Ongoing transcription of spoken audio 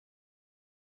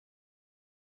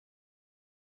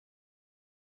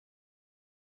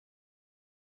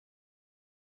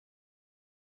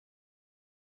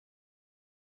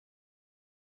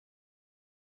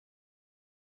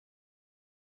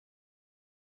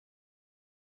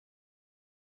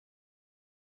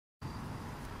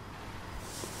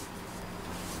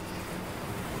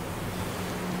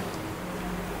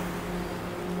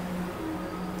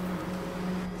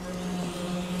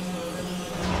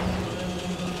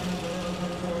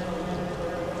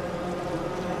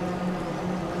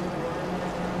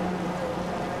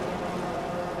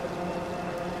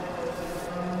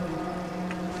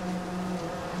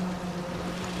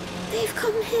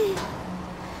come here.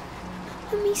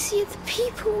 Amicia, the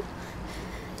people.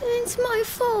 It's my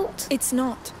fault. It's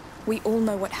not. We all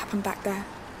know what happened back there.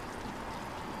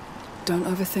 Don't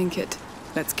overthink it.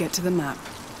 Let's get to the map.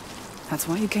 That's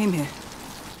why you came here.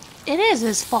 It is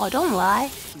his fault, don't lie.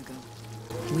 Hugo,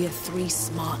 we are 3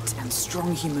 smart and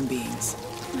strong human beings.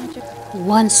 One Let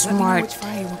me know smart which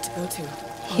fire you want to go to.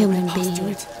 human I'll pass to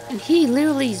being. it. And he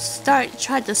literally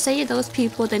tried to save those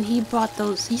people, then he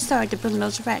started to bring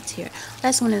those rats here.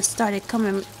 That's when it started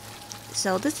coming.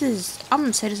 So I'm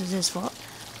gonna say this is his fault.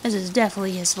 This is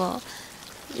definitely his fault.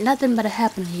 Nothing better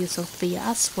happen to you, Sophia.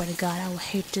 I swear to God, I will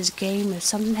hate this game if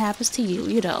something happens to you.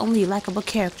 You're the only likable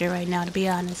character right now, to be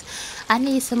honest. I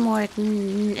need some more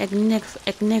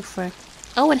Ignifer.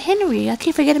 Oh, and Henry. I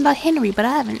keep forgetting about Henry, but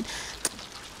I haven't.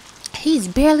 He's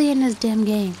barely in this damn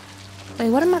game. Wait,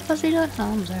 what am I supposed to be doing?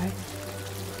 Oh, I'm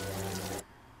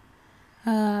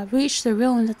sorry. Reach the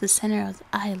ruins at the center of the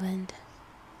island.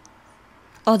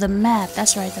 Oh, the map.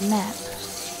 That's right, the map.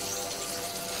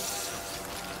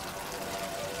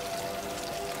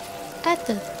 At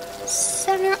the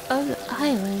center of the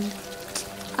island.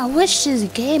 I wish this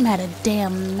game had a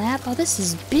damn map. Oh, this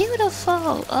is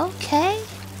beautiful. Okay.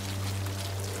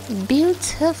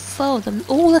 Beautiful.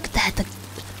 Oh, look at that.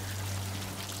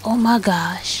 Oh my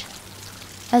gosh.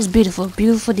 That's beautiful.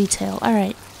 Beautiful detail.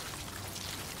 Alright.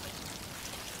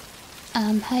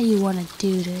 How you want to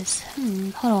do this?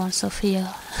 Hold on,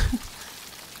 Sophia.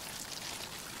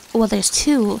 Well, there's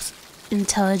 2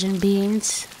 intelligent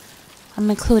beings. I'm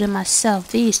including myself.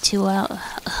 These 2 out.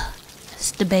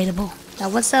 It's debatable. Now,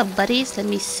 what's up, buddies? Let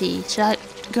me see.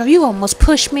 Girl, you almost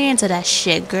pushed me into that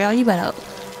shit, girl. You better.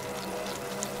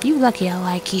 You lucky I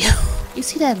like you. You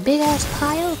see that big ass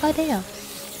pile? Goddamn.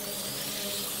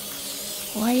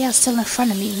 Why are y'all still in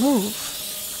front of me? Move.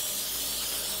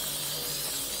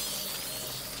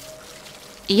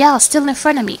 Y'all still in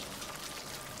front of me.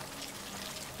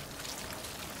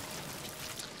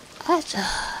 I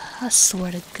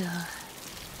swear to God.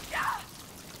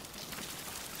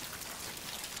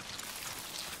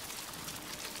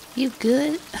 You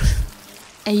good?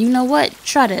 And you know what?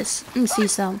 Try this. Let me see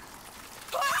some.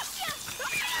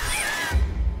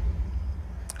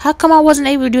 How come I wasn't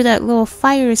able to do that little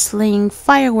firework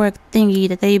thingy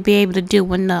that they'd be able to do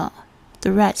when the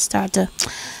rats start to...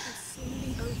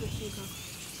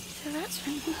 The rats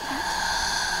won't be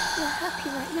happy. They're happy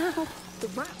right now. The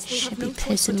rats will Should have be no choice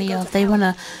but pissing to me go off. to They hell.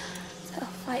 wanna They'll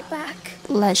fight back.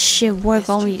 let shit work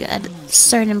only at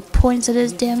certain points of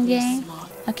this damn game.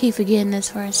 I keep forgetting this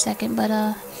for a second, but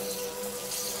at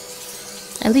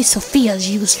least Sophia's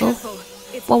useful. Careful.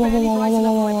 It's Whoa, whoa, whoa, barely whoa, bright whoa,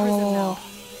 enough whoa, for my whoa, prism whoa, now. whoa.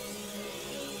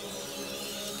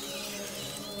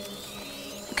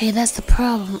 Okay, that's the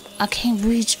problem. I can't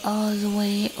reach all the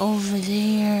way over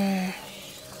there.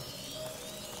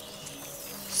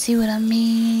 See what I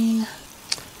mean?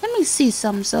 Let me see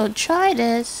something. So try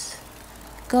this.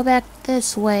 Go back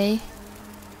this way.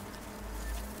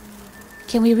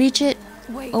 Can we reach it?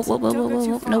 Wait, Oh, whoa, whoa, don't whoa, go whoa,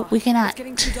 too whoa. far. Nope, we cannot. It's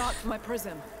getting too dark for my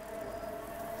prism.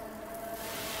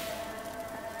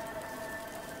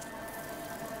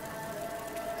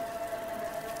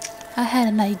 I had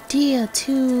an idea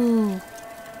too.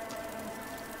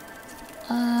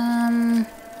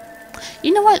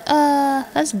 You know what?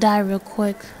 Let's die real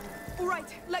quick. All right,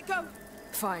 let go.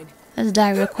 Fine. Let's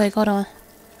die real quick. Hold on.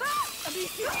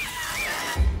 Amicia.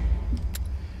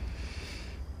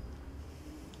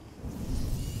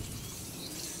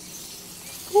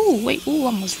 Ooh, wait. Ooh,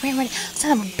 almost ran right.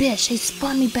 Son of a bitch. They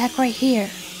spawned me back right here.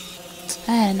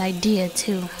 I had an idea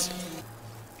too.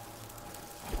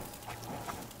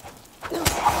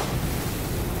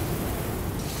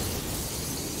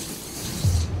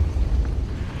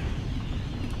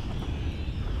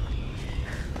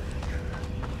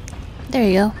 There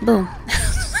you go. Boom.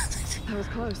 That was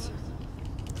close.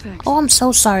 Thanks. Oh, I'm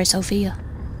so sorry, Sophia.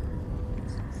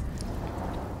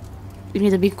 You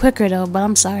need to be quicker though, but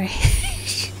I'm sorry.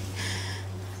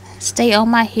 Stay on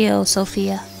my heels,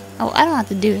 Sophia. Oh, I don't have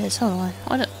to do this. Hold on.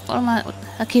 What am I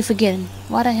keep forgetting.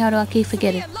 Why the hell do I keep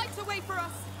forgetting? Sophia, lights away for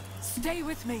us. Stay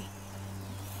with me.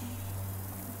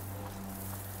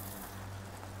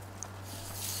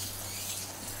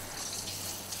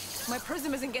 My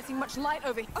prism isn't getting much light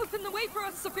over here. Open the way for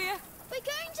us, Sophia. We're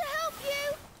going to help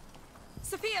you.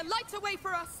 Sophia, lights away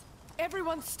for us.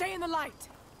 Everyone stay in the light.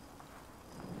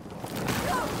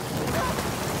 No!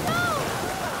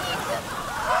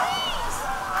 Please!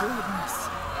 Goodness.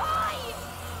 Why?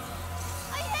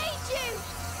 I hate you!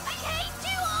 I hate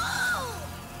you all!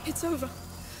 It's over.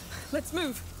 Let's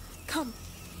move. Come.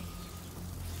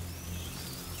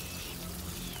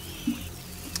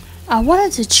 I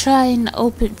wanted to try and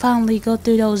finally go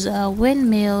through those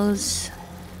windmills,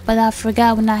 but I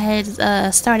forgot when I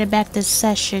had started back this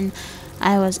session.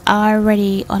 I was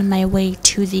already on my way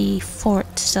to the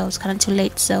fort, so it's kind of too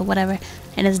late, so whatever.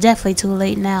 And it's definitely too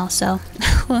late now, so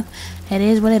it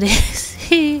is what it is.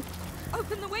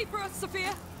 Open the way for us,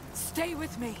 Sophia. Stay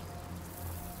with me.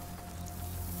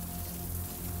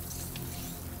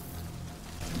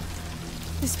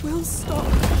 This will stop.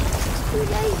 Too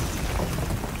late.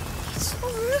 It's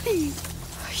already.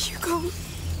 Hugo.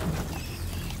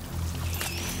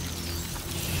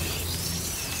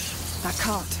 That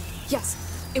cart. Yes,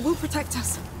 it will protect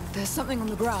us. There's something on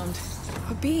the ground.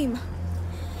 A beam.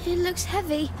 It looks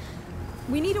heavy.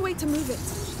 We need a way to move it.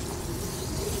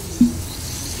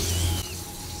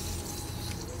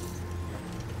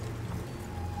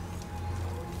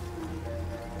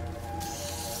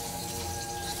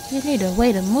 You need a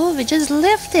way to move it, just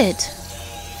lift it.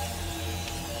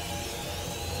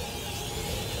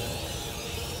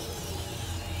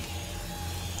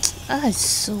 I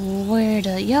swear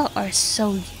to y'all are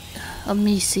so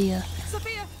Amicia.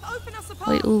 Sophia, open us a path.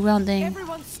 Wait, ooh, round thing.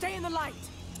 Everyone stay in the light.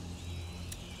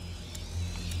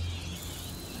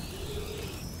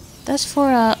 That's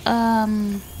for a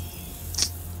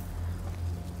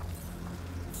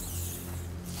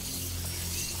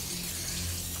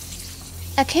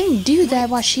I can't do that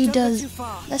while she does.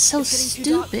 That's so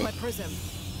stupid.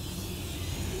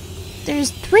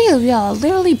 There's 3 of y'all.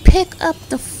 Literally pick up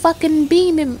the fucking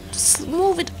beam and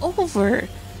move it over.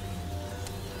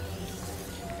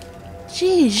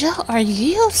 Jeez, y'all are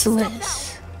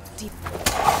useless.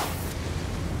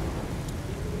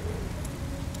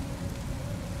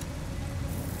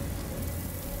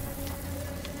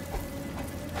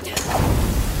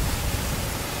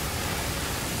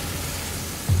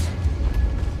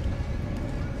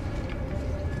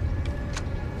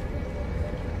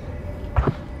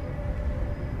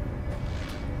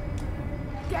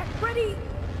 Get ready.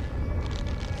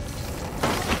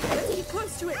 Let's keep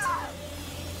close to it.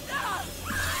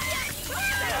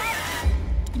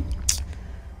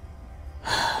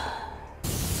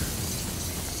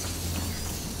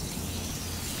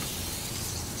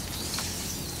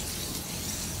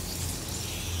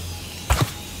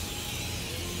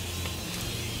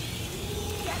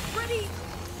 Get ready.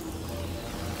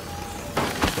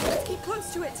 Let's keep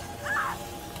close to it.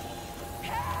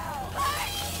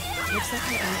 Looks like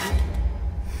I owe you.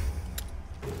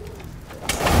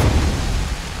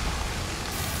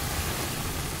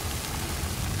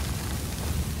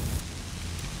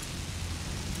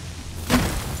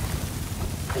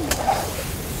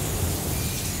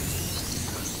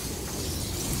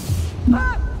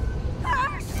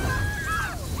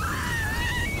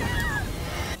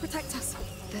 Protect us.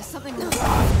 There's something wrong. A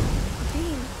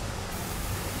beam.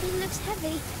 It looks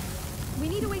heavy. We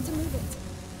need a way to move it.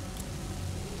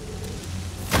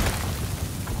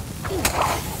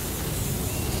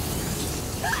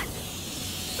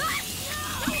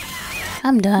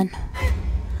 I'm done.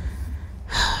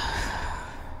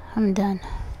 I'm done.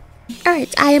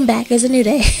 Alright, I am back. It's a new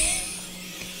day.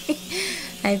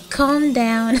 I've calmed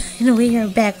down and we are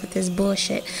back with this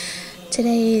bullshit.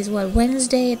 Today is what,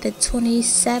 Wednesday, the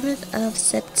 27th of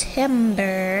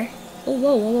September. Oh,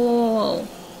 whoa, whoa, whoa, whoa.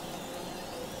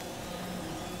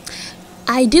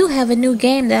 I do have a new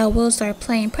game that I will start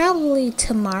playing probably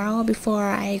tomorrow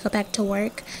before I go back to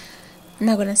work. I'm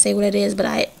not gonna say what it is,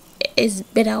 but it's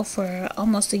been out for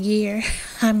almost a year.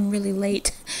 I'm really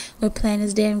late with playing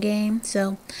this damn game,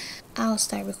 so I'll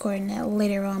start recording that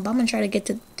later on. But I'm gonna try to get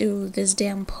to do this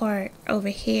damn part over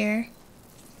here,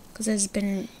 because it's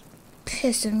been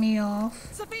pissing me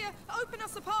off. Sophia, open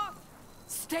us a path.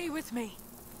 Stay with me.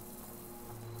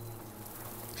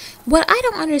 What I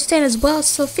don't understand is, well,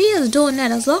 Sophia's doing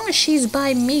that. As long as she's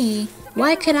by me,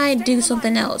 why can't I do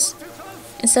something else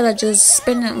instead of just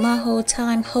spending my whole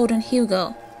time holding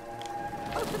Hugo?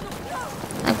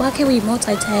 Like, why can't we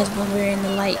multitask when we're in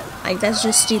the light? Like, that's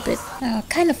just stupid. I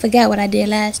kind of forgot what I did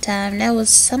last time. That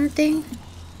was something.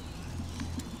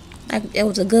 It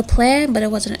was a good plan, but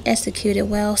it wasn't executed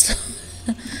well. So,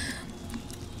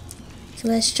 so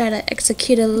let's try to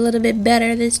execute it a little bit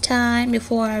better this time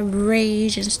before I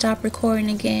rage and stop recording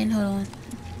again. Hold on.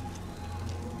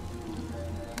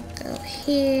 Go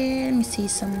here. Let me see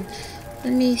some.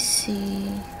 Let me see.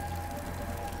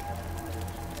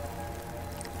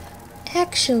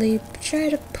 Actually, try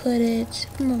to put it.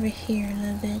 Come over here a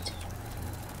little bit.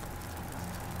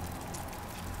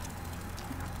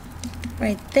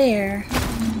 Right there.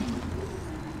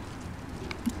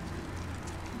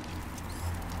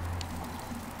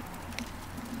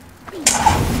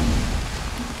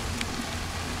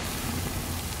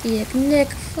 Nick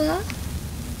fuck.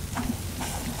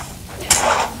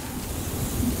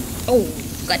 Oh,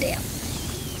 goddamn.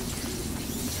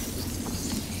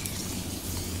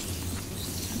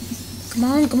 Come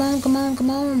on, come on, come on, come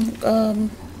on.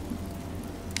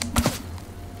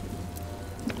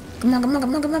 Come on, come on,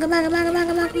 come on, come on, come on, come on, come on,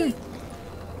 come on, come on.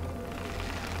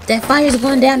 That fire's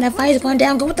going down, that fire's going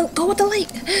down. Go with the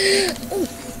light. Ooh.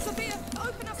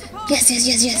 Yes, yes,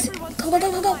 yes, yes. Go, go,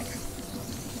 go, go, go.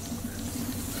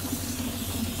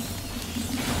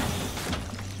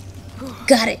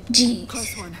 Got it. Jeez.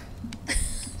 Close one.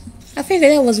 I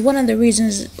figured that was one of the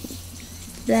reasons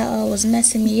that was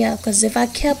messing me up. Because if I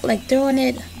kept like throwing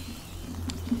it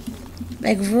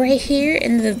like right here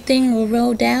and the thing will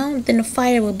roll down, then the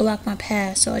fire will block my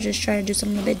path. So I just try to do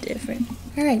something a bit different.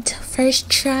 Alright, first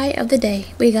try of the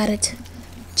day. We got it.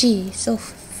 Gee, so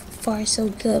far so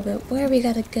good. But where we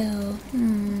gotta go?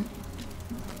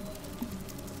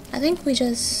 I think we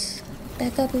just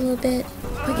back up a little bit.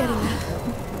 We're getting there.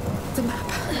 The map.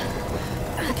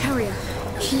 The carrier.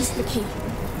 He's the key.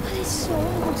 But it's so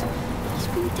old. He's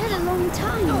been dead a long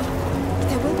time.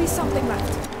 There will be something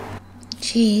left.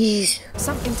 Jeez.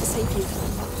 Something to save you.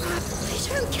 They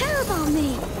don't care about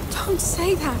me. Don't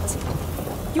say that.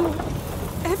 You're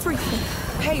everything.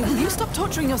 Hey, will you stop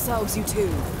torturing yourselves, you two?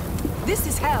 This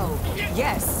is hell.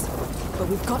 Yes. But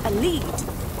we've got a lead.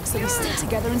 So we stick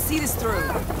together and see this through.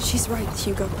 She's right,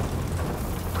 Hugo.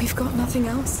 We've got nothing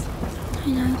else. I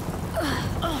know.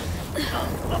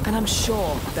 And I'm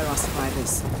sure there are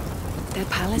survivors. Their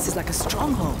palace is like a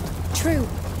stronghold. True.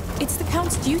 It's the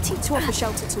Count's duty to offer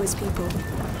shelter to his people.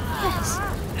 Yes.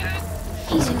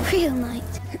 He's a real knight.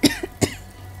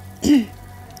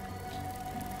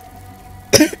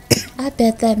 I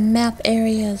bet that map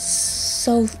area is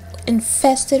so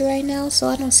infested right now, so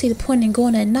I don't see the point in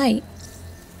going at night.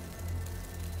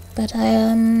 But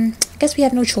I guess we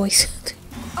have no choice.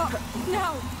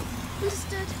 No!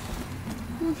 Understood.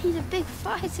 We'll need a big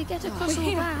fire to get across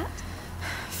all that.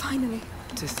 Finally.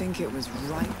 To think it was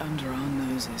right under our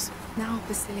noses. Now,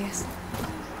 Basilius.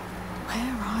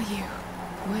 Where are you?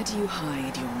 Where do you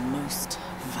hide your most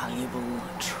valuable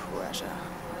treasure?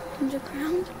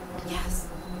 Underground? Yes.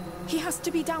 He has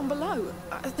to be down below.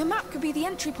 The map could be the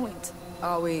entry point.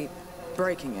 Are we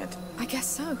breaking it? I guess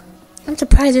so. I'm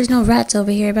surprised there's no rats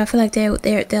over here, but I feel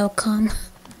like they'll come.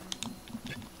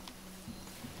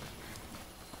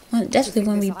 Well, definitely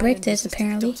when we break this,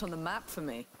 apparently. On the map for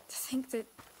me. To think that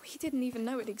we didn't even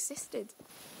know it existed.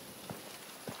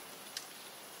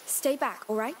 Stay back,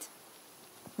 all right?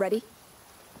 Ready?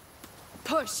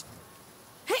 Push.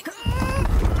 Hey.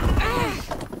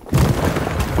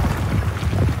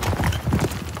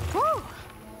 Whew.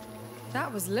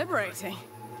 That was liberating.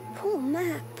 Poor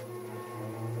map.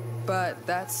 But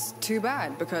that's too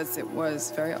bad, because it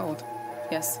was very old.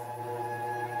 Yes.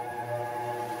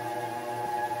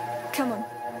 Come on.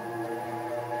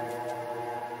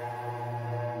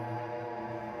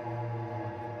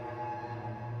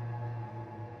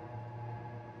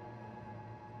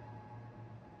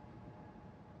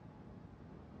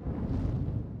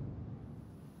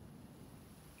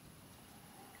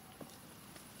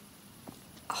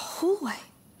 A hallway.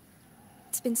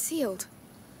 It's been sealed.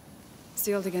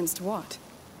 Sealed against what?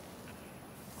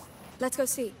 Let's go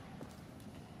see.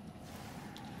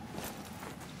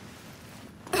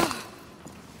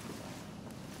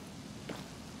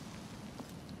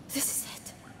 This is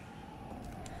it.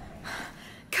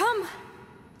 Come!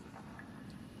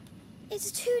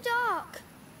 It's too dark.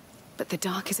 But the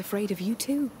dark is afraid of you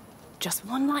too. Just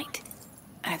one light,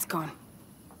 and it's gone.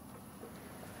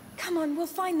 Come on, we'll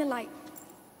find the light.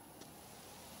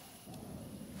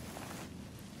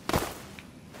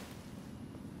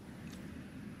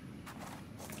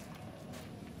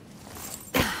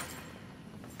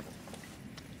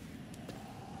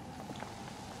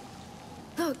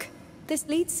 Look, this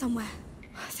leads somewhere.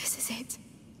 This is it.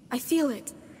 I feel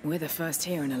it. We're the first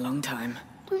here in a long time.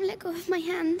 Don't let go of my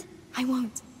hand. I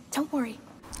won't. Don't worry.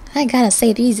 I gotta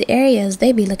say, these areas,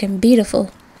 they be looking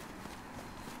beautiful.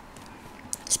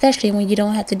 Especially when you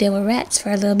don't have to deal with rats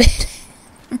for a little bit.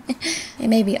 It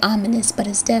may be ominous, but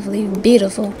it's definitely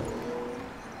beautiful.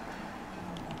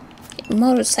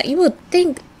 Motorcycle, you would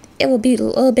think it would be a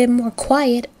little bit more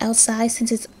quiet outside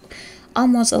since it's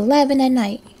almost 11 at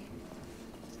night.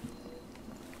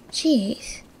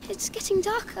 Jeez. It's getting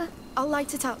darker. I'll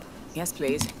light it up. Yes,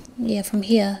 please. Yeah, from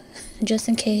here, just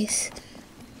in case.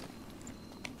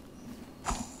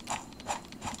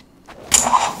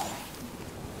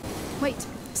 Wait,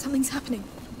 something's happening.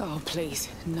 Oh, please,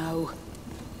 no.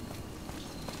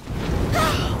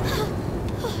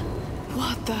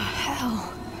 What the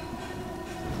hell?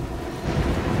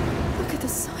 the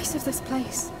size of this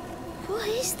place. What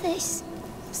is this?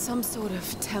 Some sort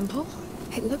of temple?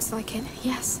 It looks like it,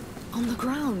 yes. On the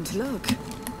ground, look.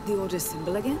 The Order's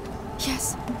symbol again?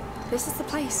 Yes. This is the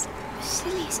place.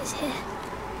 Basilius is here.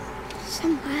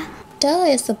 Somewhere. Duh,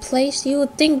 it's the place you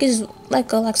would think is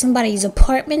like somebody's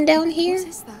apartment down here. What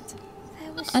is that?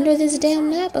 There was Under this something damn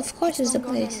inside. map, of course it's the Long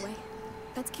gone place. anyway.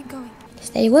 Let's keep going.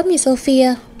 Stay with me,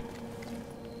 Sophia.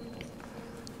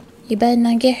 You better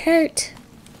not get hurt.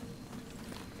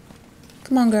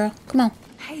 Come on, girl. Come on.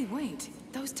 Hey, wait.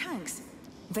 Those tanks.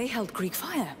 They held Greek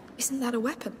fire. Isn't that a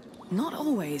weapon? Not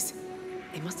always.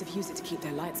 They must have used it to keep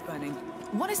their lights burning.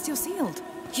 One is still sealed.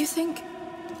 You think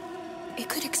it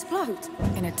could explode?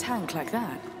 In a tank like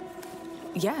that?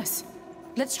 Yes.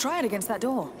 Let's try it against that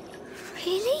door.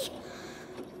 Really?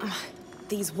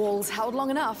 These walls held long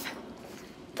enough.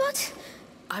 But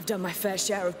I've done my fair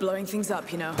share of blowing things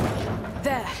up, you know.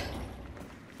 There.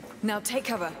 Now take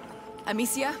cover.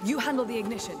 Amicia, you handle the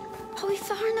ignition. are we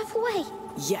far enough away?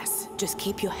 Yes, just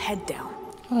keep your head down.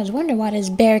 I was wondering why this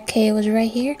barricade was right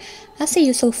here. I see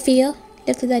you, Sophia.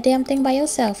 Lifted that damn thing by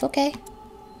yourself, okay?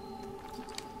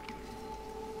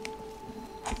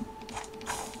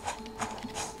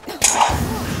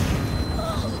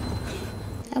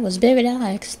 That was bigger than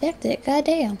I expected.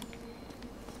 Goddamn.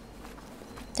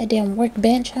 That damn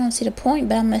workbench. I don't see the point,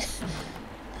 but I'm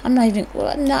not even.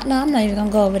 Well, no, I'm not even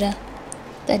gonna go over there.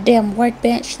 That damn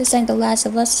workbench. This ain't the Last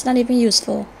of Us. It's not even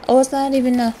useful. Oh, it's not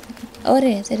even oh, it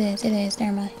is. It is. It is.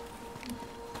 Never mind.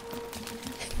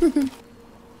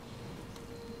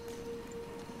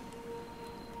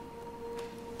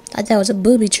 Thought that was a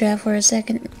booby trap for a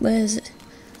second. Was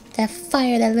that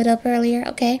fire that lit up earlier?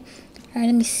 Okay. Alright,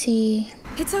 let me see.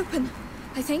 It's open,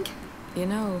 I think. You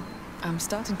know, I'm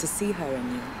starting to see her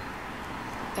in you.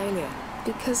 Alia.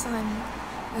 Because I'm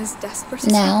as desperate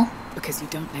as Now. Because you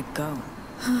don't let go.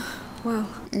 Well,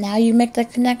 Now you make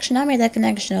that connection. I made that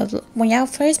connection of when y'all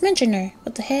first mentioned her.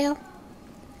 What the hell?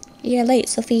 You're late,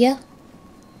 Sophia.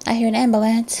 I hear an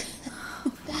ambulance.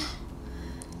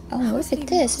 Oh, look at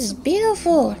this. It's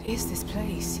beautiful. What is this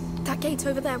place? that gate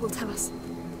over there will tell us.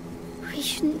 We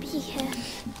shouldn't be here.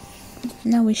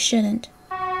 No, we shouldn't.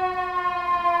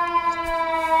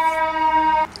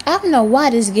 I don't know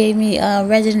why this gave me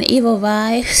Resident Evil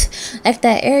vibes. Like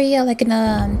that area, like in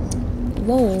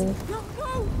whoa.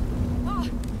 Whoa! Ah,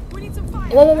 we need some fire.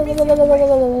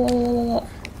 Whoa.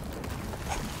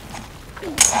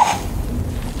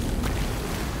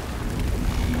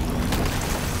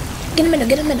 Get in the middle,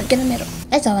 get in the middle.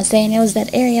 That's all I was saying. It was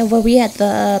that area where we had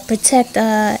to protect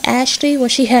Ashley, where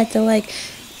she had to like,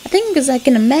 I think it was like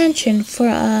in a mansion for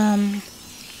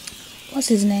what's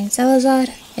his name, Salazar.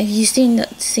 If you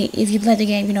if you played the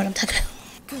game, you know what I'm talking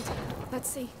about. Good. Let's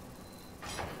see.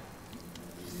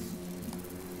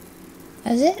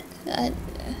 That's it.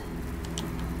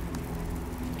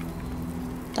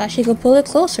 Thought she could pull it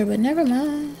closer, but never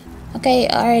mind. Okay,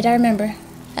 alright, I remember.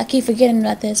 I keep forgetting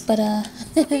about this, but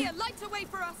Sophia, light the way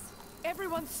for us.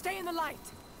 Everyone, stay in the light.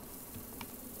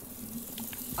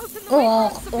 Open the way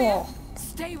for us, Sophia.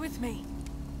 Stay with me.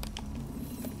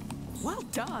 Well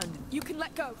done. You can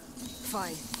let go.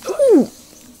 Fine. Ooh.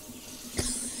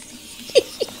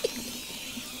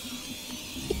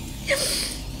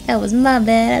 That was my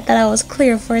bad. I thought I was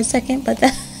clear for a second, but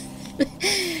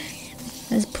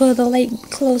let's pull the light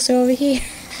closer over here.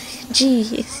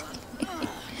 Jeez.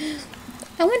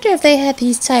 I wonder if they had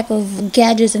these type of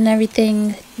gadgets and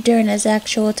everything during this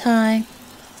actual time.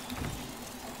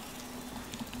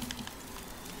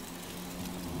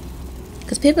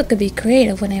 Because people could be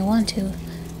creative when they want to,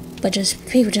 but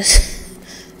people just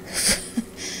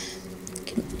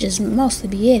mostly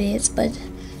be idiots. But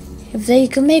if they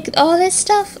could make all this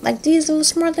stuff, like these little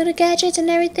smart little gadgets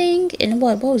and everything, and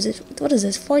what was it? What is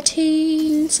this?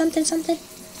 14 something?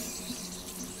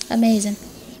 Amazing.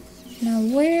 Now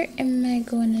where am I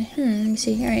going to? Let me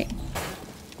see. All right.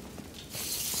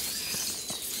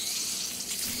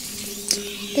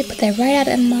 They put that right out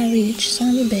of my reach,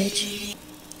 son of a bitch.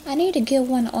 I need to get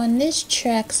one on this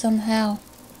track somehow.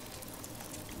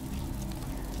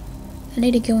 But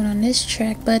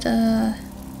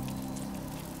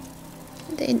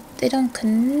they don't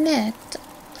connect.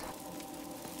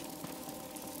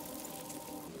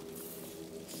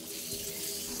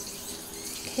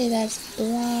 Okay, that's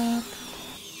blocked.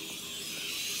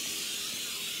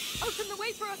 Open the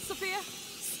way for us, Sophia.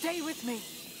 Stay with me.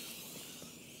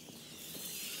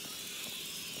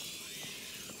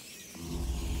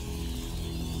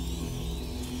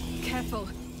 Careful.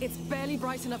 It's barely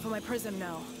bright enough for my prism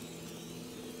now.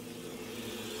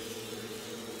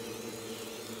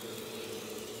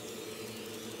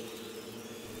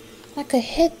 I could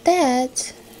hit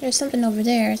that. There's something over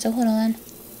there, so hold on.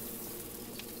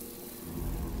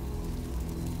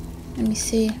 Let me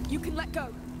see. You can let go.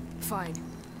 Fine.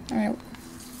 Alright.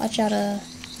 Watch out, girl.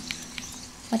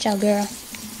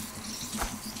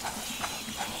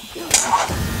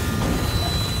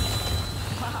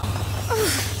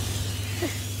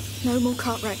 No more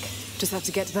cart wreck. Just have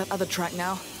to get to that other track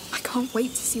now. I can't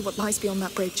wait to see what lies beyond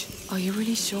that bridge. Are you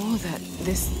really sure that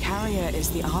this carrier is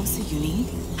the answer you need?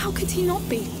 How could he not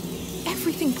be?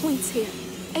 Everything points here.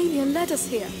 Alien led us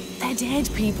here. They're dead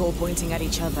people pointing at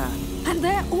each other. And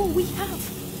they're all we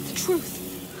have. The truth.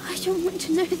 I don't want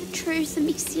to know the truth,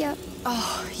 Amicia.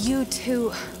 Oh, you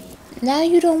two. Now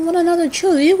you don't want to know the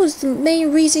truth. It was the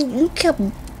main reason you kept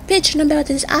bitching about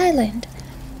this island.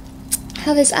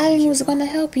 How this island was gonna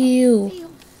help you.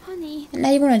 Honey. And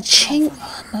now you wanna change.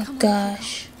 Oh my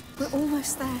gosh. We're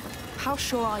almost there. How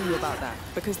sure are you about that?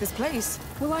 Because this place...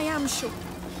 Well, I am sure.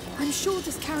 I'm sure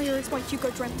this carrier is why Hugo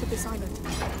dreamt of this island.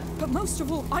 But most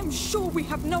of all, I'm sure we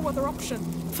have no other option.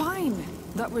 Fine.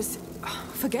 That was...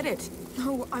 Forget it.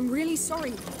 No, I'm really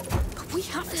sorry. But we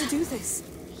have to do this.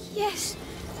 Yes.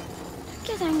 Don't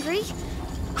get angry.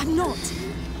 I'm not.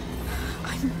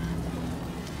 I'm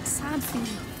sad for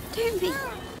you. Don't be.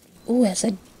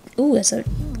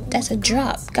 That's a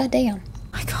drop. Goddamn.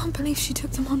 I can't believe she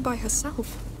took them on by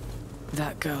herself.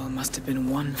 That girl must have been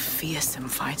one fearsome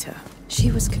fighter. She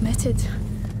was committed.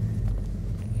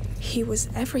 He was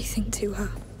everything to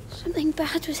her. Something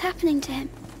bad was happening to him.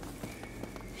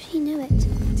 She knew it.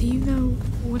 Do you know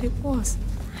what it was?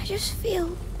 I just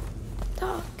feel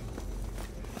dark.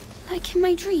 Like in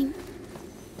my dream.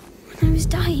 When I was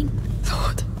dying.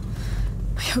 Lord,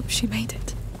 I hope she made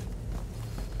it.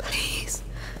 Please,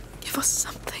 give us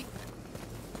something.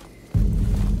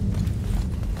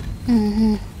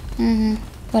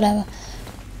 Whatever.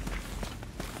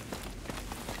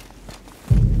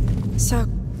 So...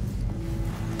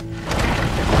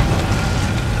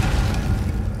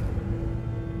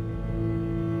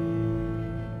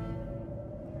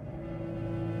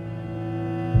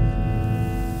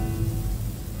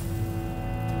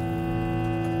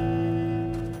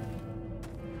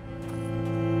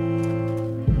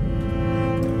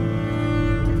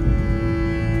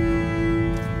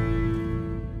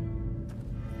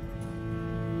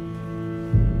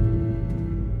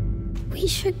 We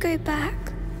should go back.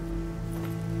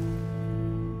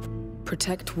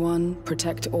 Protect one,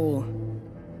 protect all.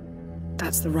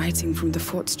 That's the writing from the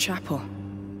fort's chapel.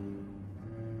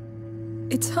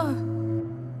 It's her.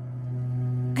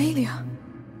 Alia.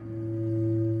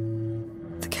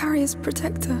 The carrier's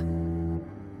protector.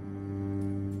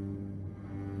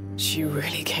 She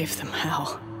really gave them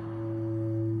hell.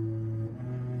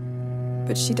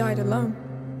 But she died alone.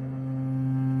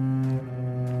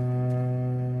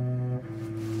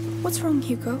 What's wrong,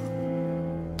 Hugo?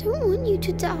 Don't want you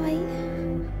to die.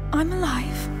 I'm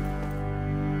alive.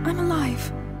 I'm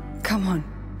alive. Come on.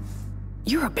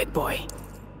 You're a big boy.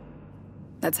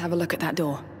 Let's have a look at that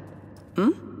door.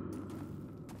 Hmm?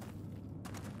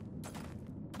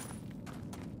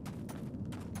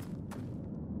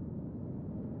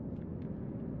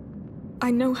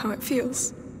 I know how it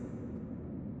feels.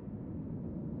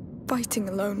 Fighting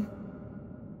alone.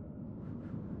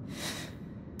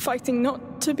 Fighting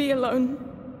not to be alone.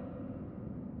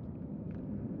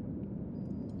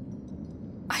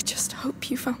 I just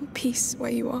hope you found peace where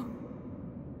you are.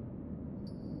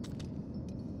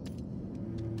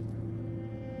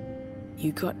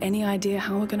 You got any idea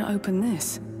how we're gonna open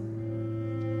this?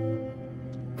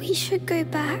 We should go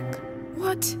back.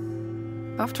 What?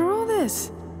 After all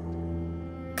this?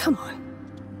 Come on.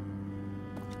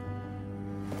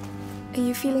 Are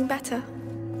you feeling better?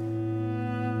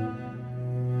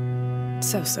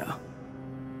 So-so.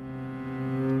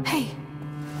 Hey,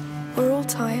 we're all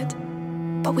tired,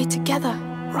 but we're together,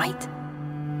 right?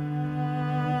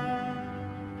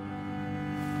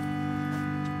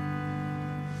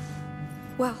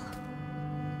 Well,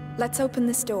 let's open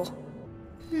this door.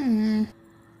 The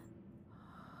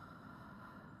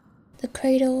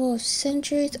cradle of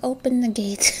centuries, open the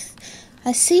gate.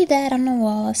 I see that on the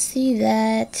wall, I see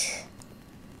that.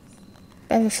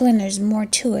 But I have a feeling there's more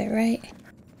to it, right?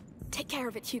 Take care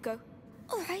of it, Hugo.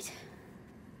 All right.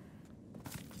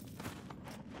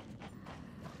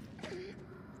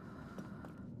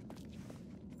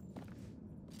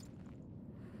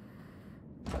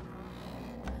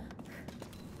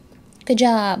 Good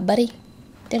job, buddy.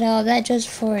 Did all that just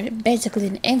for basically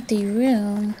an empty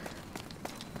room.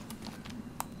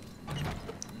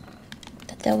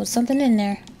 Thought there was something in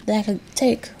there that I could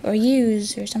take or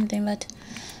use or something, but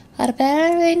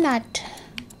apparently not.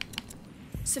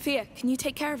 Sophia, can you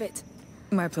take care of it?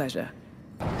 My pleasure.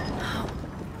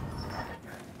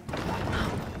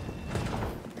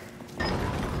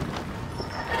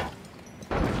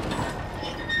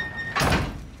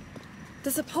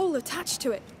 There's a pole attached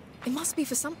to it. It must be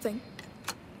for something.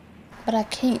 But I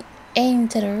can't aim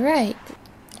to the right.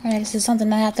 Alright, this is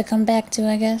something I have to come back to,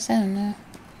 I guess. I don't know.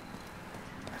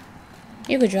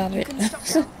 You could drop it.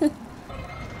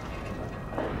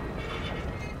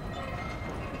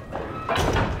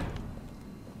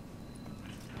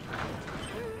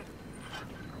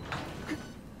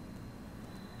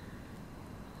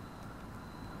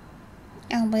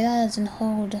 Oh, but that doesn't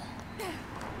hold.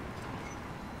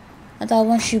 I thought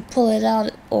once you pull it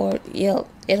out, or it'll.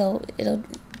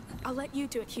 I'll let you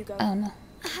do it, Hugo. I don't know.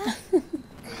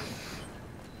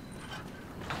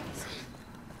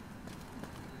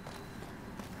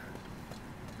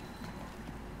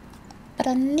 But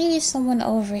I need someone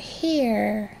over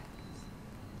here.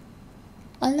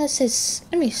 Unless it's.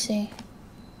 Let me see.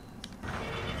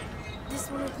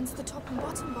 This one opens the top and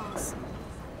bottom bars.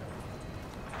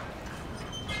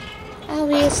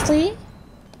 Obviously.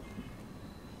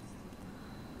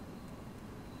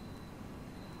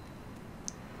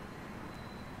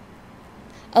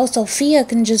 Oh, Sophia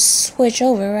can just switch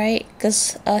over, right?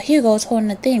 Because Hugo's holding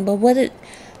the thing. But would it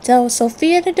tell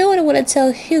Sophia to do it, or would it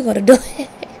tell Hugo to do it?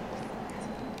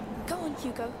 Go on,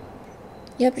 Hugo.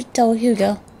 Yep, you tell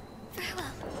Hugo. Very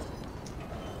well.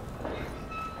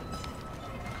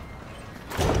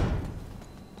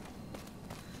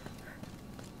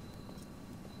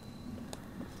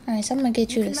 Alright, so I'm gonna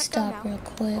get you to can let go stop now. real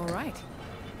quick. All right.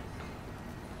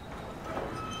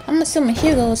 I'm assuming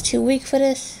Hugo is too weak for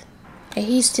this. And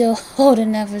he's still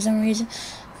holding that for some reason.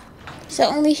 So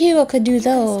only Hugo could do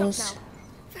those.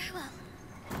 Very well.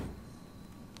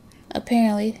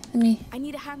 Apparently. Let me. I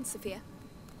need a hand, Sophia.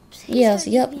 Please Yes,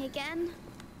 don't yep. leave me again.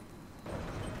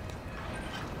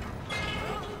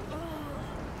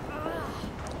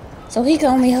 So he can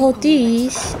only hold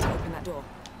these. To open that door.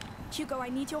 Hugo, I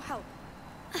need your help.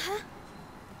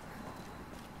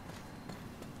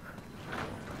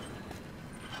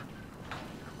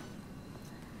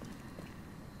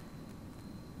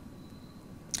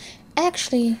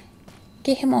 Actually,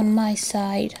 get him on my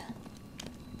side.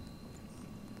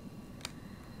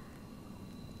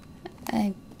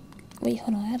 Wait,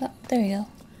 hold on. There we go.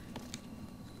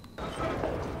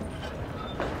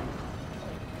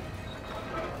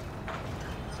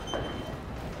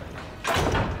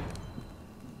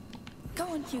 Go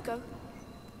on, Hugo.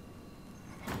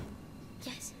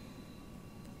 Yes.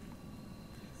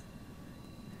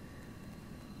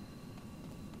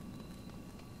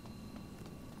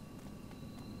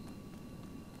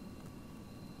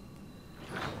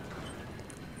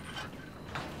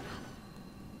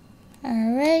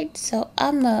 Alright, so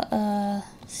I'ma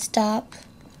stop.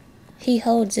 He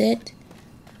holds it.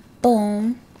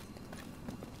 Boom.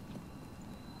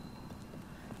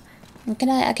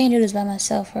 I can't do this by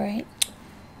myself, right?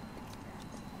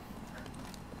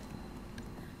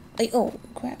 Wait, oh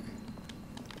crap.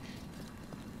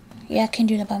 Yeah, I can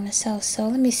do that by myself, so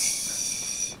let me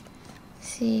see.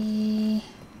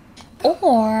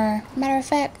 Or, matter of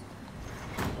fact,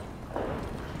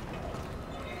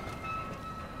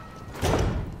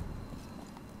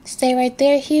 stay right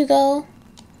there, Hugo.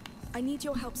 I need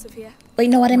your help, Sophia. Wait,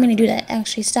 no, I didn't mean to do that.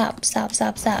 Actually, stop.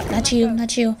 Not you,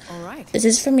 not you. All right. This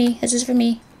is for me. This is for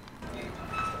me.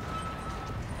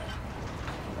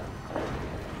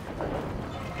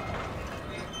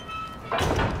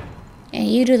 And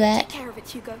you do that. Take care of it,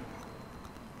 Hugo.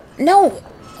 No!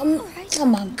 Oh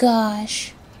my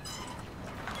gosh.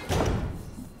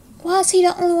 Why is he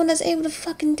the only one that's able to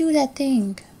fucking do that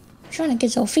thing? I'm trying to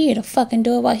get Sophia to fucking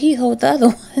do it while he holds the other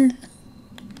one.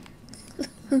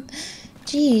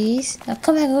 Jeez. Now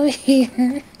come back over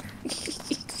here.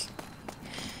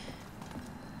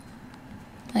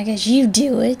 I guess you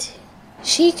do it.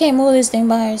 She can't move this thing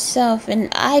by herself, and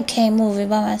I can't move it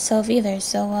by myself either,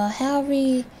 so, how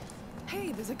we...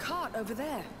 Hey, there's a cart over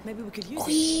there. Maybe we could use Oh,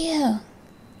 it. yeah.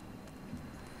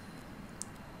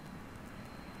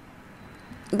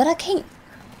 But I can't...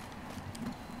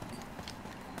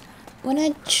 When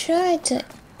I tried to...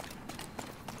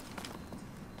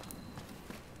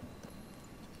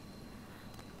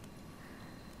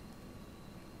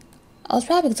 I was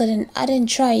probably because I didn't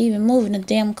try even moving the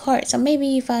damn cart. So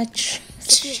maybe if I...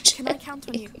 Sophia, can I count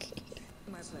on you?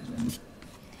 My pleasure.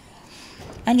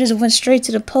 I just went straight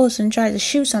to the post and tried to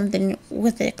shoot something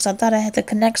with it. Because I thought I had to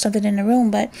connect something in the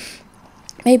room. But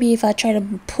maybe if I try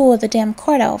to pull the damn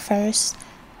cart out first,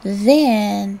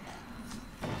 then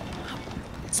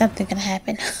something can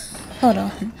happen. Hold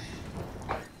on.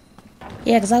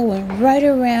 Yeah, because I went right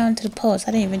around to the post.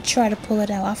 I didn't even try to pull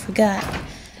it out. I forgot.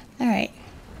 Alright.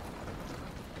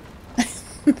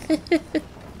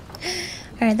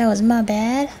 Alright, that was my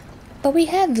bad. But we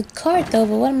have the card though,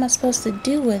 but what am I supposed to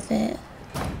do with it?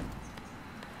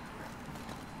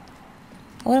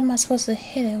 What am I supposed to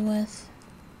hit it with?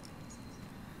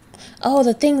 Oh,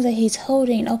 the things that he's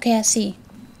holding. Okay, I see.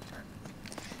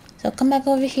 So come back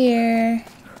over here.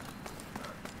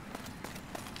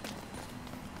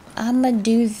 I'ma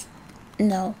do...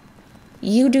 No.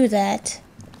 You do that.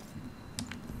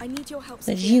 I need your help.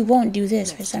 But you won't do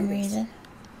this for some reason.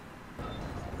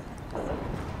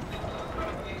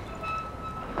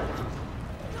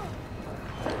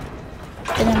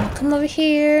 Then I'm gonna come over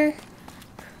here.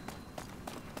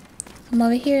 Come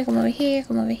over here, come over here,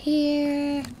 come over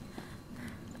here.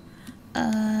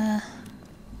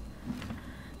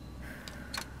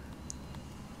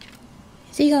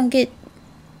 Is he gonna get...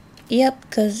 Yep,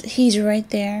 because he's right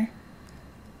there.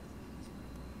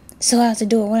 So I have to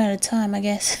do it one at a time, I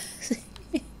guess.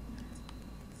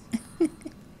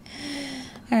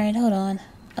 Alright, hold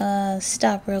on.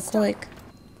 Stop real quick.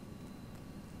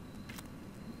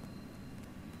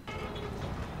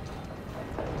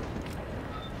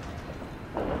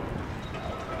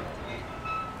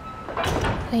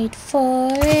 Wait for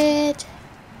it.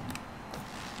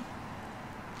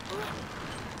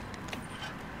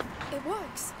 It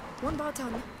works. One bar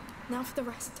done. Now for the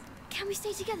rest. Can we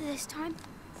stay together this time?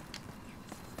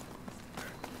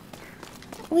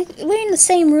 We're in the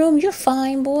same room. You're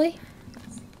fine, boy.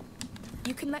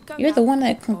 You can let go. You're now. the one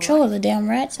that controls the damn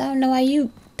rats. I don't know why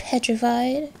you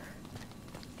petrified.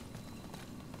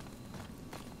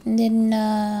 And then,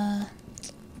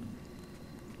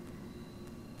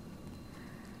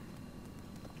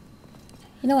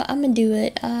 you know what? I'm gonna do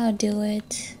it. I'll do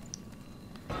it.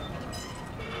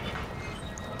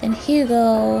 Then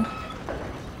Hugo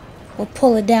will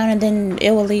pull it down, and then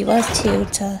it will leave us two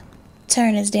to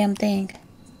turn this damn thing.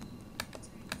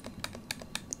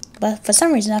 But for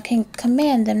some reason, I can't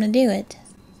command them to do it.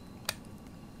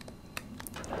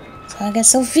 So I guess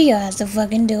Sophia has to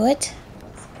fucking do it.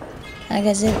 I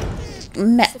guess it...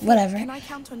 whatever. Can I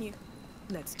count on you?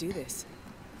 Let's do this.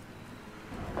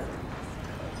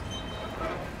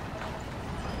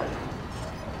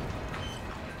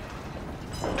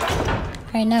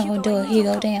 Right now, we'll do a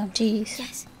Hugo down. Jeez.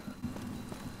 Yes.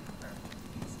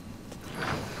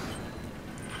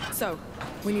 So,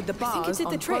 we need the I think it bars did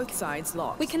the on trick. both sides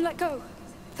locked. We can let go.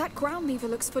 That ground lever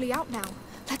looks fully out now.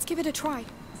 Let's give it a try.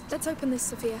 Let's open this,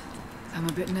 Sophia. I'm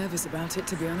a bit nervous about it,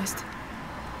 to be honest.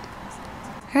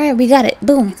 Alright, we got it.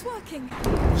 Boom. It's working.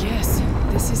 Yes,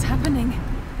 this is happening.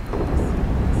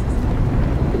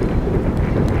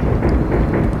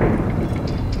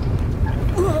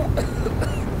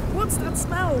 What's that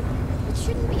smell? It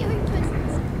shouldn't be open.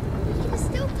 We can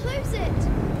still close it.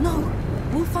 No,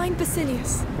 we'll find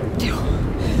Basilius.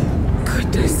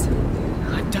 Goodness.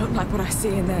 I don't like what I see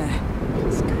in there.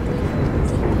 It's going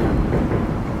deeper.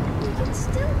 We can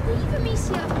still leave,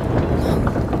 Amicia.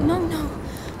 No.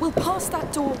 We'll pass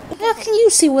that door. How can you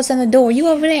see what's in the door? You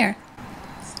over there.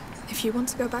 If you want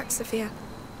to go back, Sophia,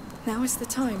 now is the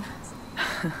time.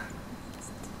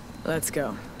 Let's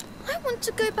go. I want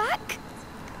to go back.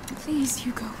 Please,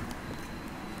 Hugo.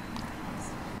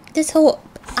 This whole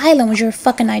island was your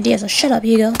fucking idea, so shut up,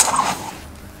 Hugo.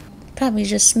 Probably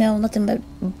just smell nothing but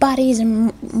bodies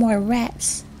and more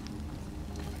rats.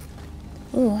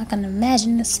 Ooh, I can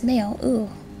imagine the smell. Ooh.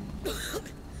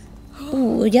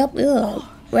 Ooh, yup, ugh.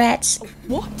 Rats.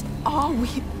 What are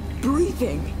we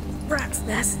breathing? Rat's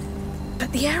nest.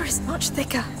 But the air is much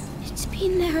thicker. It's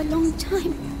been there a long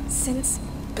time. Since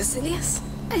Basilius?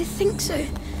 I think so.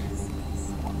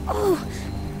 Oh,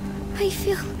 I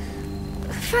feel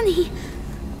funny.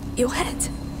 Your head.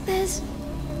 There's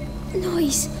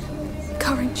noise.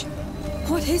 Courage.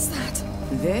 What is that?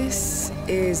 This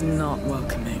is not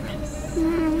welcoming.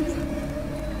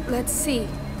 Let's see.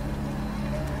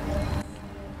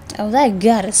 Oh, that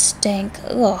gotta stink.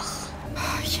 Ugh.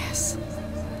 Yes.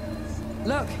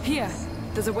 Look, here.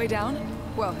 There's a way down.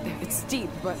 Well, it's steep,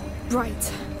 but...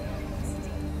 Right.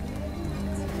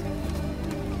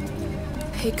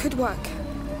 It could work.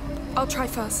 I'll try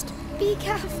first. Be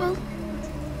careful.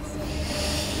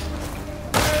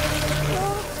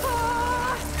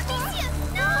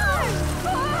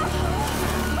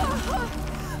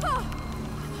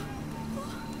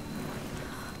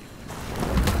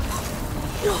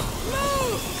 Amicia,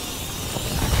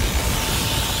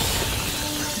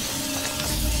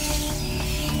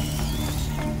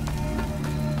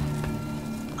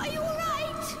 Are you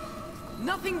alright?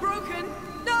 Nothing broken.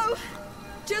 No!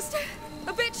 Just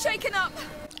a bit shaken up.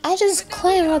 I just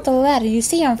climbed up the ladder. You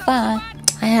see, I'm fine.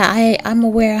 I'm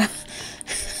aware.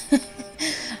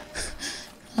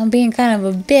 I'm being kind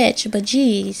of a bitch, but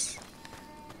jeez.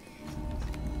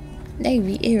 They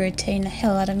be irritating the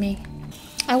hell out of me.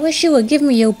 I wish you would give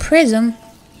me your prism.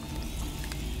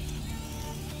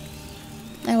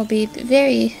 That would be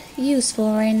very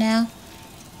useful right now.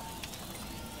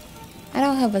 I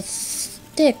don't have a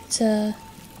stick to...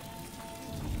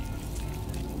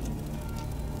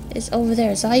 It's over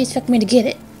there, so how you expect me to get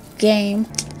it? Game.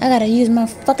 I gotta use my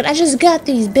fucking... I just got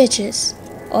these bitches.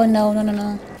 Oh, no.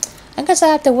 I guess I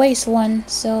have to waste one,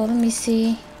 so let me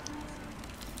see.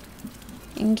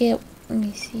 And get... Let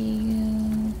me see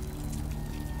you...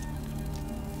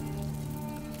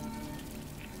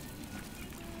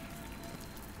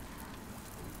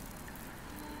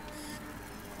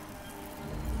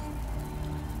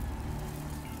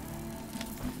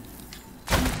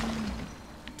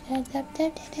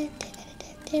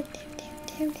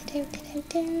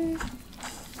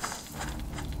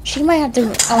 She might have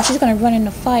to... Oh, she's gonna run in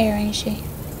the fire, ain't she?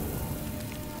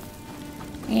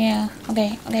 Yeah.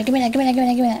 Okay, give me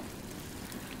that.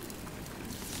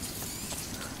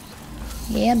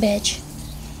 Yeah, bitch.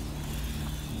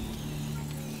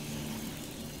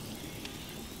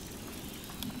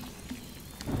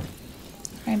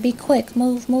 Alright, be quick.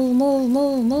 Move.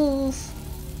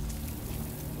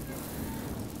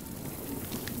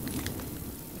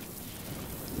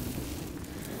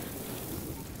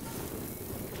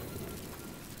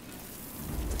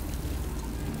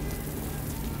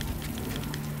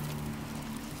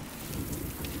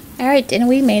 Alright, and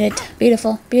we made it.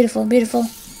 Beautiful.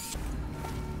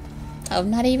 Oh,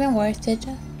 not even worth it.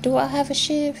 Do I have a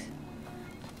shiv?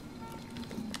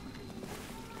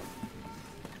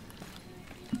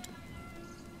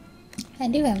 I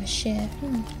do have a shiv.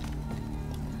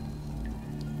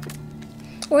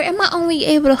 Or am I only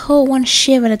able to hold one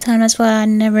shiv at a time? That's why I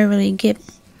never really get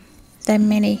that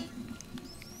many.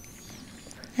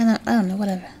 I don't know,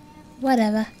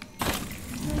 whatever.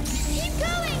 Keep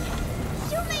going!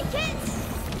 You'll make it!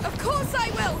 Of course I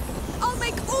will! I'll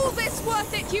make all this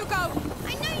worth it, Hugo!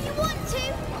 I know you want to!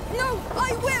 No,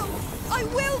 I will! I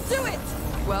will do it!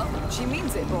 Well, she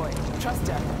means it, boy. Trust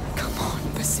her. Come on,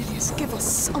 Basilius, give us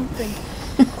something.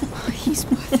 He's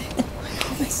worth it. I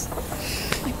promise.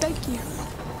 I beg you.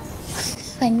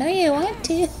 I know you want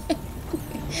to.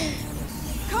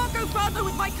 Can't go further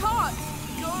with my cart.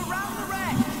 Go around the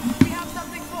wreck. We have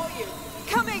something for you.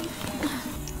 Coming.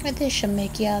 But this should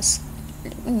make y'all.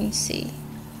 Let me see.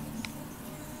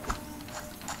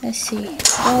 Let's see.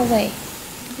 Go away.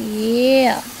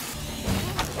 Yeah.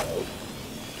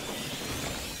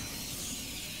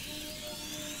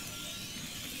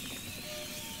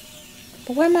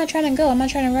 But where am I trying to go? Am I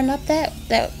trying to run up that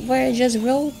where it just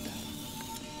rolled?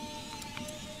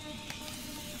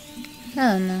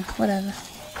 I don't know. Whatever.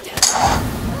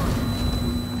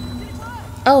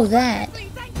 Oh, that. You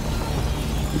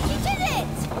did it!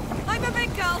 I'm a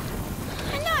big girl.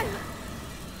 I know!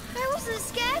 I wasn't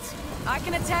scared. I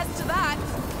can attest to that.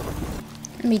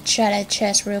 Let me try that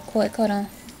chest real quick. Hold on.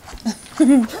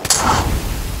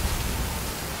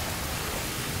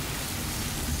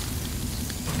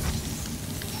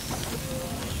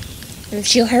 If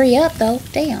she'll hurry up, though.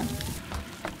 Damn.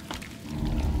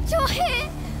 You're here!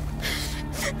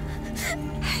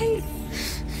 Hey!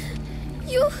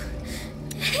 You're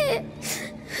here!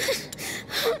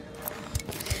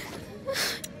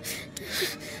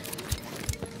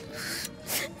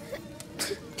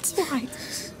 It's alright.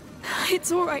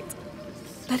 It's alright.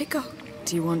 Let it go.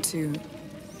 Do you want to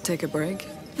take a break?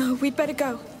 No, we'd better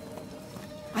go.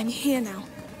 I'm here now.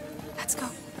 Let's go.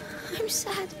 I'm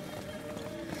sad.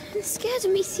 I'm scared,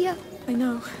 Amicia. I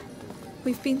know.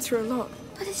 We've been through a lot.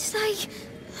 But it's like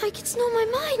it's not my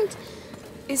mind.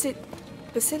 Is it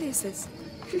Basilius's?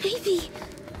 Maybe.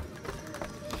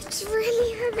 It's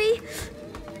really heavy.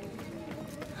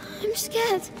 I'm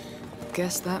scared.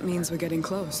 Guess that means we're getting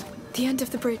close. The end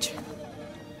of the bridge.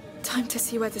 Time to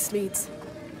see where this leads.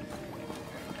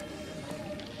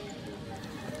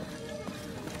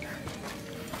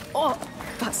 Oh,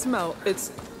 that smell.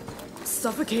 It's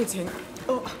suffocating.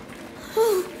 Oh.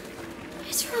 Oh,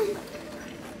 it's wrong.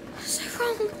 So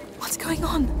wrong. What's going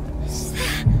on? It's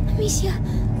there, Amicia.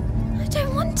 I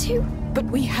don't want to. But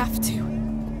we have to.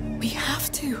 We have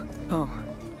to. Oh,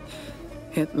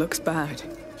 it looks bad.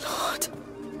 Lord,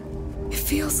 it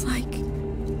feels like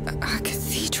a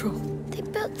cathedral. They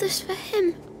built this for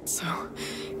him. So,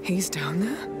 he's down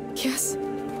there? Yes,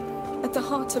 at the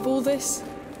heart of all this.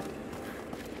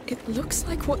 It looks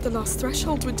like what the last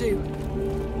threshold would do.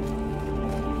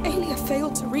 Aelia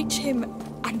failed to reach him,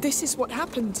 And this is what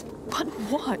happened. But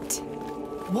what?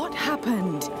 What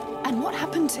happened? And what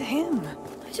happened to him?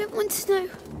 I don't want to know.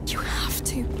 You have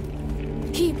to.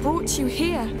 He brought you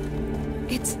here.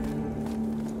 It's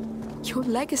your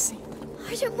legacy.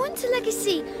 I don't want a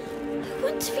legacy. I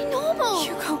want to be normal.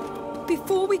 Hugo,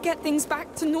 before we get things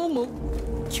back to normal,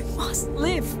 you must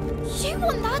live. You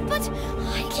want that, but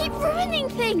I keep ruining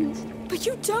things. But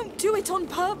you don't do it on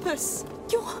purpose.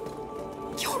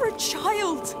 You're a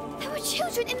child. There were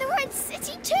children in the Red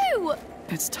City too.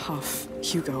 It's tough,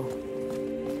 Hugo.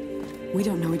 We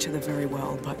don't know each other very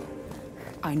well, but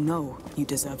I know you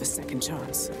deserve a second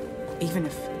chance. Even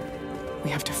if we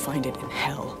have to find it in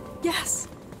hell. Yes.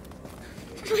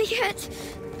 My head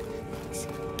is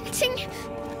getting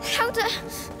louder.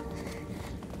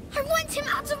 I want him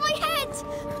out of my head.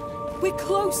 We're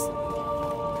close.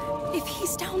 If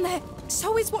he's down there,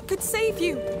 so is what could save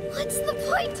you. What's the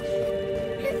point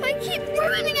if I keep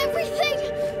ruining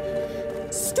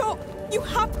everything? Stop! You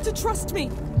have to trust me.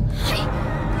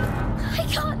 I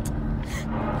can't.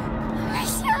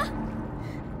 Amicia!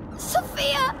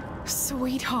 Sophia!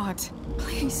 Sweetheart,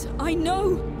 please, I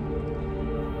know.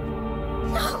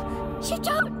 No, you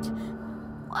don't.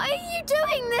 Why are you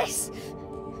doing this?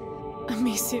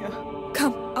 Amicia,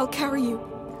 come, I'll carry you.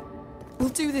 We'll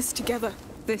do this together.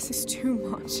 This is too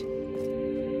much.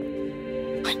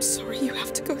 I'm sorry you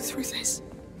have to go through this.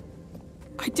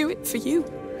 I do it for you.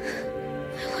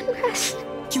 I want rest.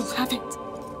 You'll have it.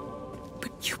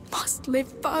 But you must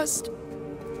live first.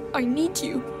 I need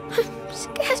you. I'm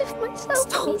scared of myself,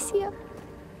 Stop. Amicia.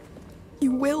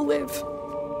 You will live.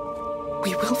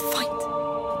 We will fight.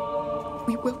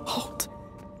 We will hold.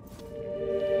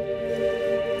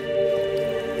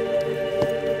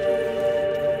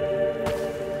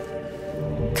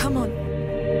 Come on.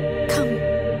 Come.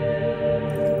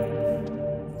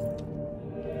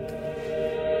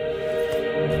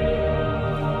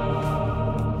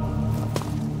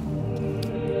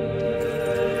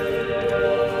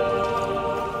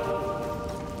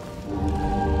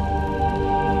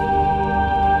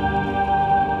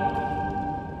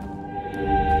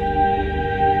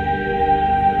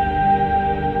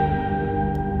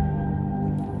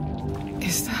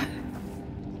 Is that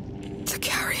the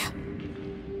carrier?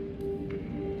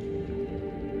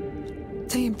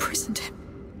 They imprisoned him.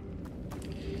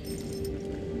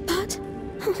 But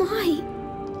why?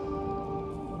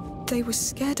 They were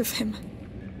scared of him,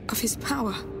 of his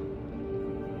power.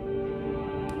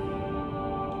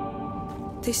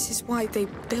 This is why they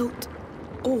built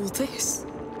all this.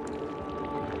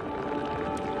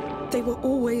 They were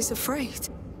always afraid.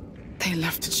 They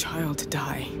left a child to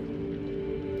die.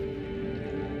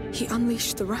 He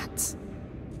unleashed the rats.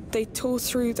 They tore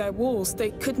through their walls.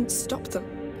 They couldn't stop them.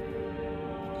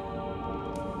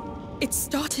 It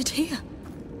started here.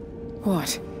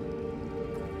 What?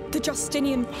 The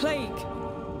Justinian plague.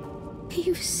 He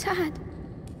was sad.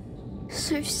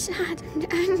 So sad and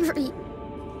angry.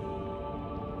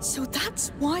 So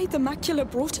that's why the macula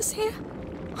brought us here?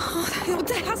 Oh,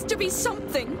 there has to be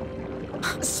something.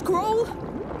 A scroll?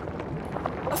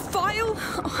 A file?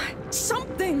 Oh,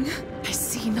 something. I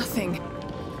see nothing.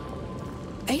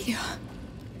 Aya.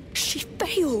 She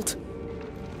failed.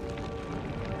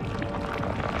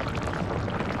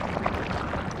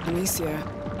 Amicia.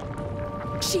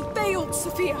 She failed,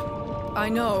 Sophia. I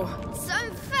know. It's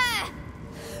unfair.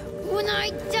 When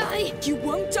I die, You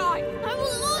won't die. I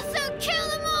will also kill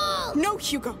them all. No,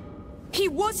 Hugo. He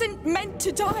wasn't meant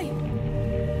to die.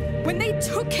 When they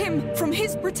took him from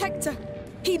his protector,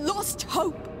 he lost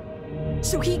hope.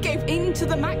 So he gave in to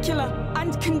the macula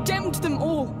and condemned them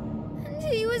all. And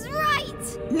he was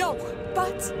right. No,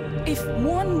 but if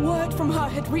one word from her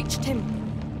had reached him,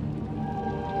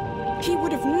 he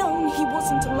would have known he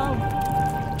wasn't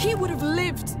alone. He would have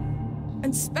lived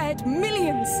and spared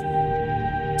millions.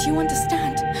 Do you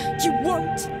understand? You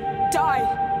won't die.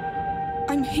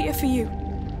 I'm here for you,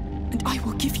 and I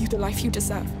will give you the life you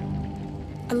deserve.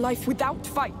 A life without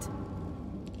fight.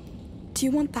 Do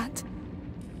you want that?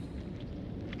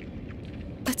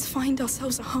 Let's find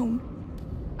ourselves a home.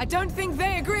 I don't think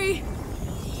they agree.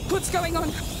 What's going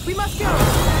on? We must go!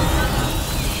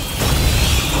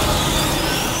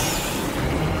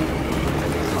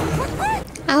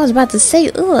 I was about to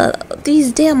say, ugh,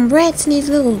 these damn rats in these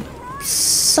little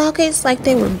sockets, like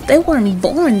they weren't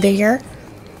born there.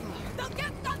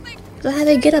 So how'd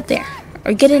they get up there?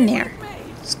 Or get in there?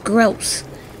 It's gross.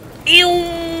 Ew,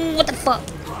 what the fuck?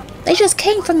 They just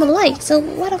came from the light, so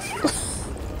what the fuck?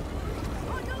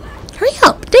 Hurry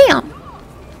up, damn!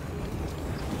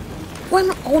 When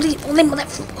holy, I'm about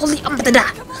to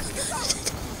die.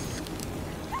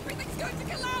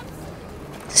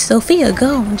 Sophia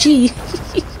gone, gee.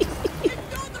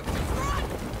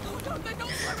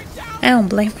 I don't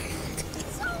blame her.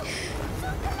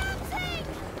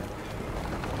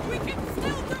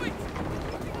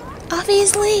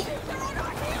 Obviously.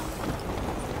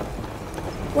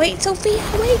 Wait, Sophia,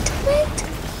 wait.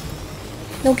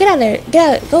 No, get out of there.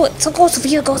 Get out. Go,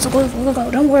 Sophia, go.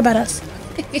 Don't worry about us.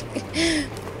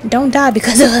 Don't die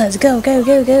because of us. Go. Go.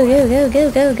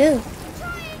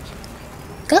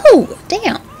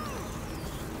 Damn.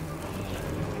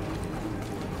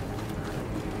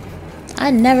 I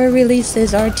never released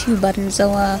this R2 button,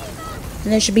 so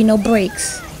there should be no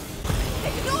breaks.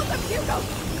 Ignore them, Hugo!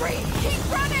 Green,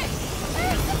 keep running!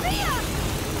 Sophia!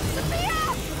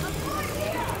 I'm right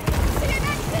here! See an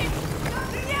exit!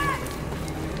 Yeah!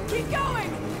 Keep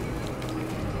going!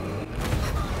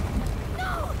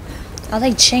 No! Oh,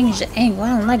 they changed the angle.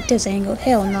 I don't like this angle.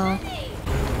 Hell no.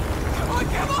 Come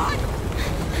on!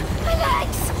 My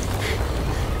legs!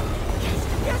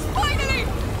 Yes, finally!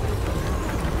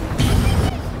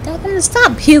 Tell them to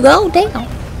stop, Hugo. Damn.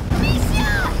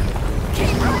 Amicia!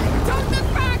 Keep running! Don't look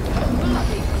back!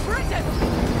 Bloody Britain!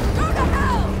 Go to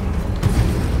hell!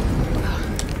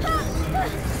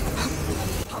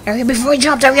 Hurry up before he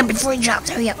drops.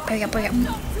 Hurry up.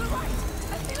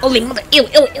 Holy mother. Ew.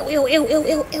 Give it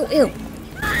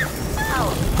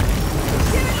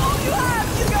all you have,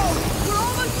 Hugo! We're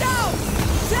almost down!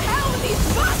 To hell with these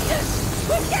bastards!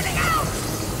 We're getting out!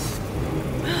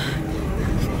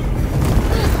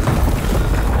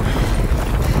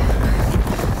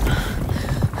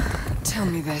 Tell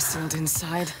me they're sealed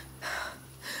inside.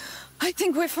 I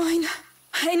think we're fine.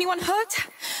 Anyone hurt?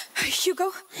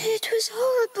 Hugo? It was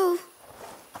horrible.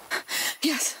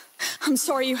 Yes. I'm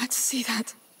sorry you had to see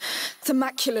that. The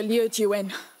macula lured you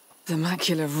in. The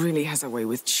macula really has a way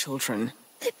with children.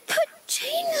 They put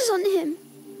chains on him.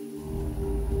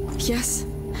 Yes,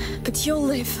 but you'll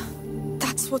live.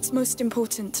 That's what's most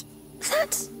important.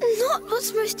 That's not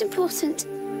what's most important.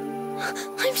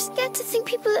 I'm scared to think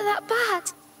people are that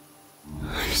bad.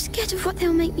 I'm scared of what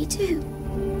they'll make me do.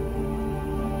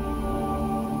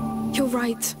 You're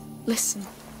right. Listen.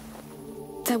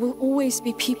 There will always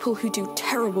be people who do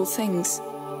terrible things.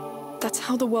 That's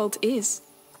how the world is.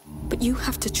 But you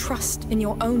have to trust in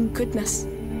your own goodness.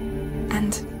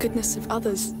 And goodness of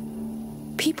others.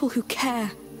 People who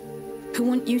care. Who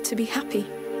want you to be happy.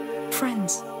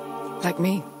 Friends. Like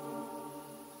me.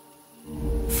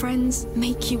 Friends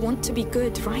make you want to be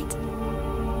good, right?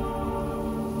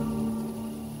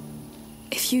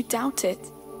 If you doubt it,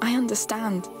 I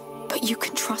understand. But you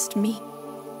can trust me.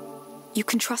 You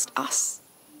can trust us.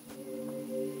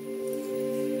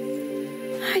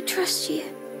 I trust you.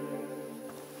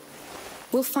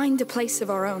 We'll find a place of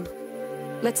our own.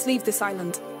 Let's leave this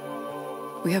island.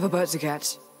 We have a boat to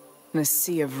catch. And a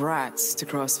sea of rats to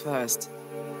cross first.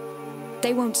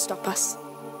 They won't stop us.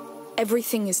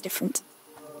 Everything is different.